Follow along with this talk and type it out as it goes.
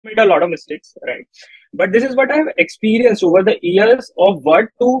made a lot of mistakes, right? But this is what I have experienced over the years of what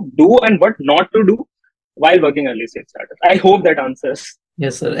to do and what not to do while working early stage startups. I hope that answers.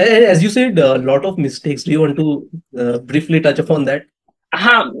 Yes, sir. As you said, a lot of mistakes. Do you want to briefly touch upon that?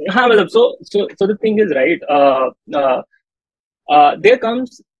 So the thing is, right, there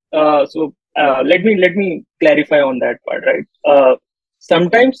comes, let me clarify on that part, right?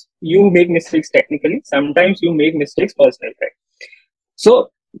 Sometimes you make mistakes technically, sometimes you make mistakes personally, right?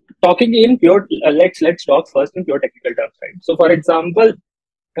 So talking in pure, let's talk first in pure technical terms, right? So for example,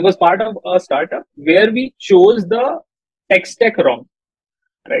 I was part of a startup where we chose the tech stack wrong,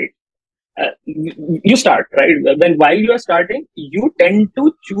 right? You start, right, when while you are starting, you tend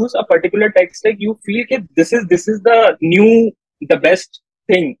to choose a particular tech stack. You feel that this is the best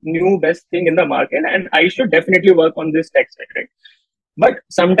thing, best thing in the market, and I should definitely work on this tech stack, right? But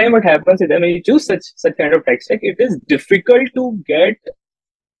sometimes what happens is that when you choose such kind of tech stack, it is difficult to get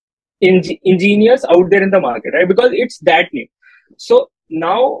engineers out there in the market, right? Because it's that new. So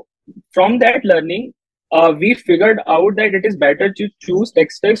now from that learning, we figured out that it is better to choose tech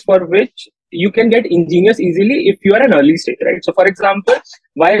stacks for which you can get engineers easily if you are an early stage, right? So for example,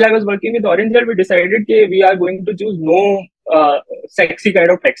 while I was working with Orange, we decided that we are going to choose no sexy kind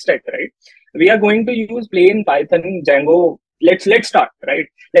of tech stack, right? We are going to use plain Python, Django. Let's start, right?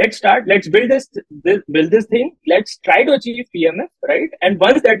 Let's build this thing. Let's try to achieve PMF, right? And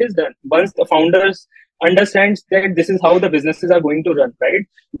once that is done, once the founders understands that this is how the businesses are going to run, right?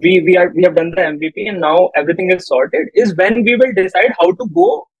 We have done the MVP and now everything is sorted, is when we will decide how to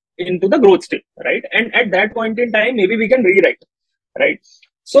go into the growth stage, right? And at that point in time, maybe we can rewrite, right?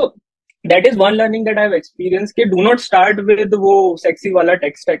 So that is one learning that I've experienced. Do not start with the sexy wala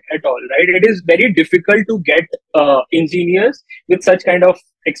tech stack at all, right? It is very difficult to get engineers with such kind of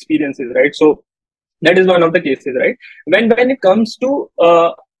experiences, right? So that is one of the cases, right? When it comes to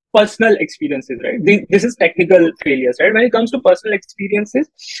personal experiences, right? This is technical failures, right? When it comes to personal experiences,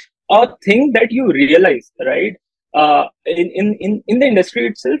 a thing that you realize, right? In the industry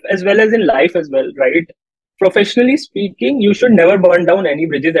itself, as well as in life as well, right? Professionally speaking, you should never burn down any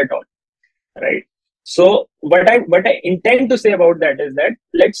bridges at all, right? So what I intend to say about that is that,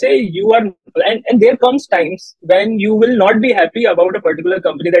 let's say you are, and there comes times when you will not be happy about a particular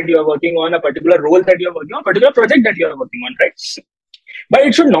company that you are working on, a particular role that you are working on, a particular project that you are working on, right? But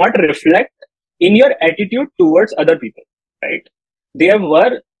it should not reflect in your attitude towards other people, right? There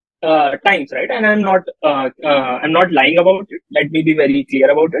were times, right? And I'm not lying about it. Let me be very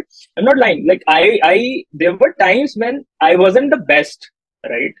clear about it. I'm not lying. Like there were times when I wasn't the best,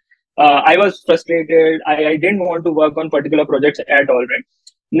 right? I was frustrated. I didn't want to work on particular projects at all, right?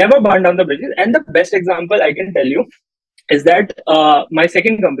 Never burned down the bridges. And the best example I can tell you is that my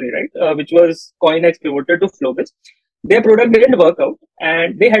second company, right, which was CoinX, pivoted to Flowbiz. Their product didn't work out,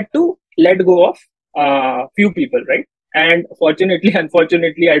 and they had to let go of few people, right? And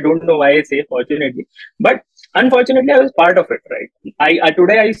unfortunately, I don't know why I say fortunately, but unfortunately, I was part of it, right?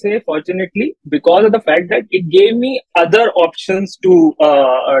 Today I say fortunately because of the fact that it gave me other options to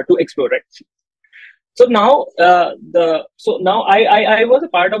explore, right? So now, I was a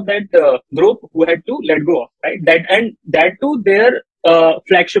part of that group who had to let go of, right? That too their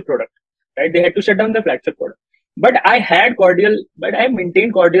flagship product, right? They had to shut down the flagship product. But I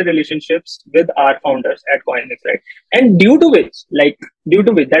maintained cordial relationships with our founders at CoinX, right? And due to which,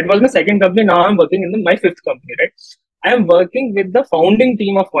 that was my second company. Now I'm working in my fifth company, right? I am working with the founding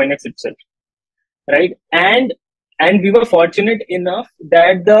team of CoinX itself, right? And we were fortunate enough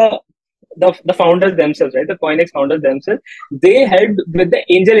that the founders themselves, right? The CoinX founders themselves, they helped with the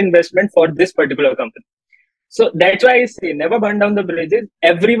angel investment for this particular company. So that's why I say never burn down the bridges.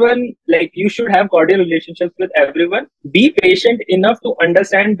 Everyone, you should have cordial relationships with everyone. Be patient enough to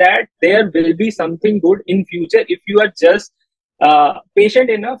understand that there will be something good in future if you are just patient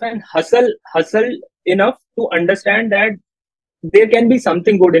enough and hustle enough to understand that there can be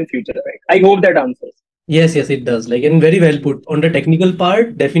something good in future, right? I hope that answers. Yes, it does. And very well put. On the technical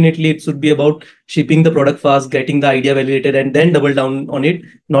part, definitely it should be about shipping the product fast, getting the idea validated, and then double down on it,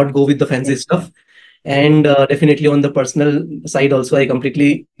 not go with the fancy stuff. And definitely on the personal side also, I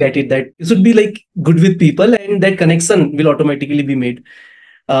completely get it that you should be good with people, and that connection will automatically be made.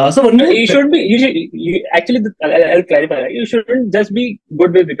 So one more, I'll clarify. You shouldn't just be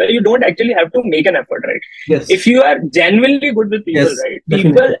good with people. You don't actually have to make an effort, right? Yes. If you are genuinely good with people, yes, right?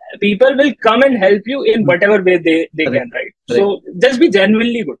 People will come and help you in whatever way they can, right? Correct. So just be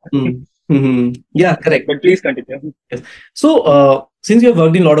genuinely good. Yeah, correct. But please continue. Yes. So since you have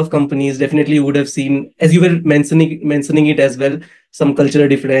worked in a lot of companies, definitely you would have seen, as you were mentioning it as well, some cultural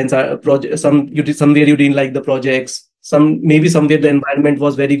difference, somewhere you didn't like the projects, maybe somewhere the environment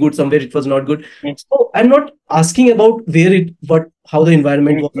was very good, somewhere it was not good. Mm. So I'm not asking about how the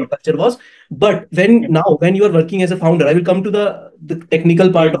environment was or culture was, but when you are working as a founder, I will come to the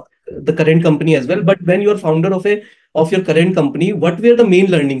technical part of the current company as well. But when you are founder of your current company, what were the main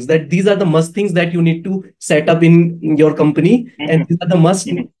learnings that these are the must things that you need to set up in your company, and these are the must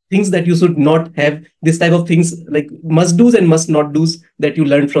things that you should not have, this type of things like must do's and must not do's that you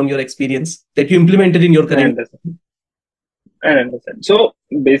learned from your experience that you implemented in your current. I understand. So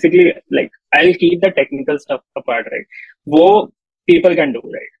basically, like, I'll keep the technical stuff apart, right? Wo people can do,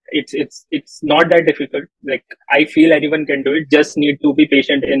 right? It's not that difficult. Like, I feel anyone can do it. Just need to be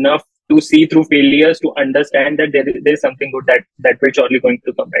patient enough to see through failures to understand that there's something good that will surely going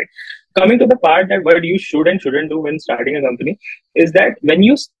to come, right? Coming to the part that what you should and shouldn't do when starting a company is that when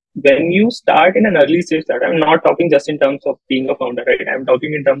you start in an early stage startup, I'm not talking just in terms of being a founder, right? I'm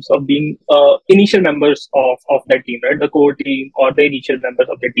talking in terms of being initial members of that team, right? The core team or the initial members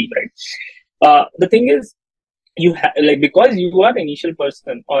of the team, right? The thing is, you have, like, because you are initial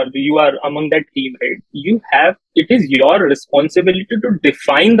person or you are among that team, right? It is your responsibility to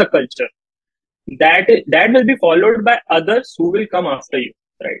define the culture that will be followed by others who will come after you,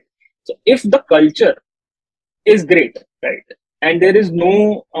 right? So if the culture is great, right, and there is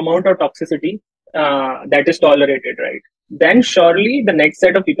no amount of toxicity that is tolerated, right, then surely the next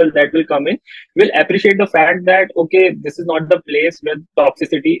set of people that will come in will appreciate the fact that, okay, this is not the place where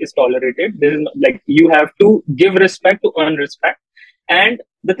toxicity is tolerated. This is not, like, you have to give respect to earn respect. And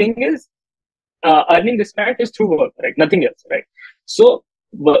the thing is, earning respect is through work, right? Nothing else, right? So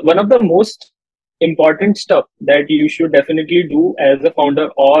one of the most important stuff that you should definitely do as a founder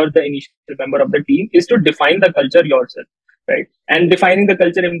or the initial member of the team is to define the culture yourself, right? And defining the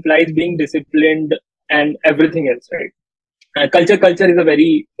culture implies being disciplined and everything else, right? Culture is a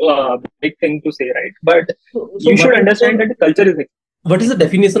very big thing to say, right? But you should understand that the culture is. What is the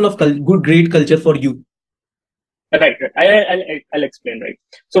definition of great culture for you? Right. I'll explain, right?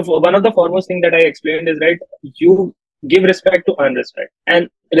 So one of the foremost thing that I explained is, right, you give respect to earn respect, and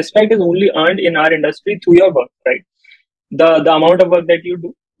respect is only earned in our industry through your work, right? The amount of work that you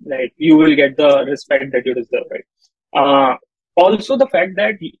do, like, you will get the respect that you deserve, right? Also, the fact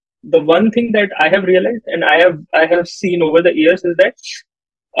that the one thing that I have realized and I have seen over the years is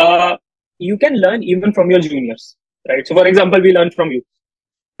that you can learn even from your juniors, right? So, for example, we learn from you,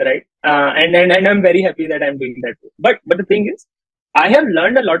 right? And I'm very happy that I'm doing that. But the thing is, I have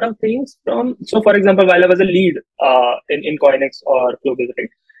learned a lot of things from. So, for example, while I was a lead in Coinex or Flowbiz, right,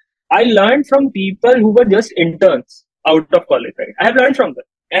 I learned from people who were just interns out of college, right? I have learned from them.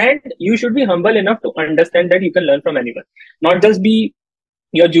 And you should be humble enough to understand that you can learn from anyone, not just be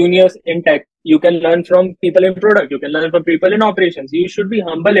your juniors in tech. You can learn from people in product. You can learn from people in operations. You should be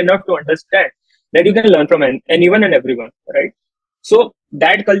humble enough to understand that you can learn from anyone and everyone, right? So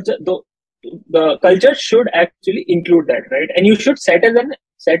that culture, the culture should actually include that, right? And you should set it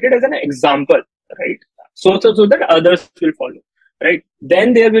as an example, right? So that others will follow, right?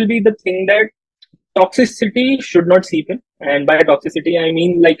 Then there will be the thing that toxicity should not seep in. And by toxicity, I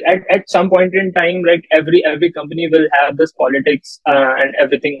mean, like, at some point in time, like, every company will have this politics and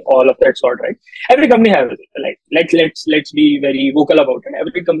everything, all of that sort, right? Every company has it. Like, let's be very vocal about it.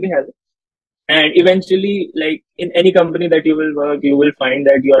 Every company has it. And eventually, like, in any company that you will work, you will find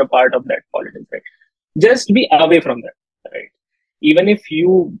that you are a part of that politics, right? Just be away from that, right? Even if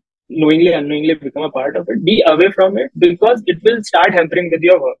you knowingly, unknowingly become a part of it, be away from it, because it will start hampering with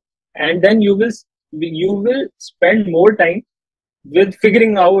your work. And then you will spend more time with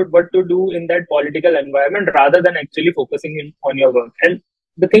figuring out what to do in that political environment rather than actually focusing on your work. And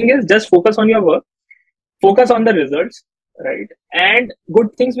the thing is, just focus on your work, focus on the results, right? And good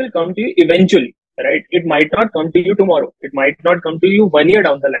things will come to you eventually, right? It might not come to you tomorrow. It might not come to you 1 year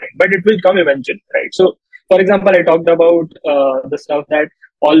down the line, but it will come eventually, right? So, for example, I talked about the stuff that,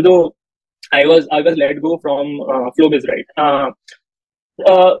 although I was let go from Flowbiz, right?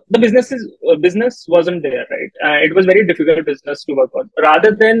 The business wasn't there, right? It was very difficult business to work on.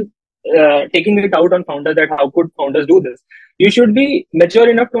 Rather than taking it out on founder that how could founders do this, you should be mature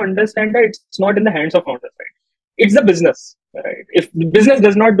enough to understand that it's not in the hands of founders, right? It's the business, right? If the business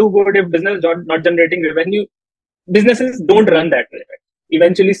does not do good, if business is not generating revenue, businesses don't run that way, right?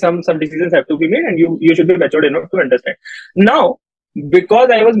 Eventually, some decisions have to be made, and you should be matured enough to understand. Now, because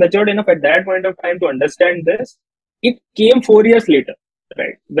I was matured enough at that point of time to understand this, it came 4 years later,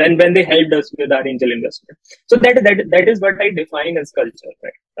 right? When they helped us with our angel investment. So that is what I define as culture,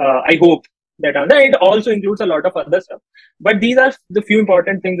 right? I hope that it also includes a lot of other stuff, but these are the few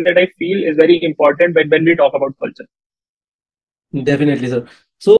important things that I feel is very important when we talk about culture. Definitely, sir.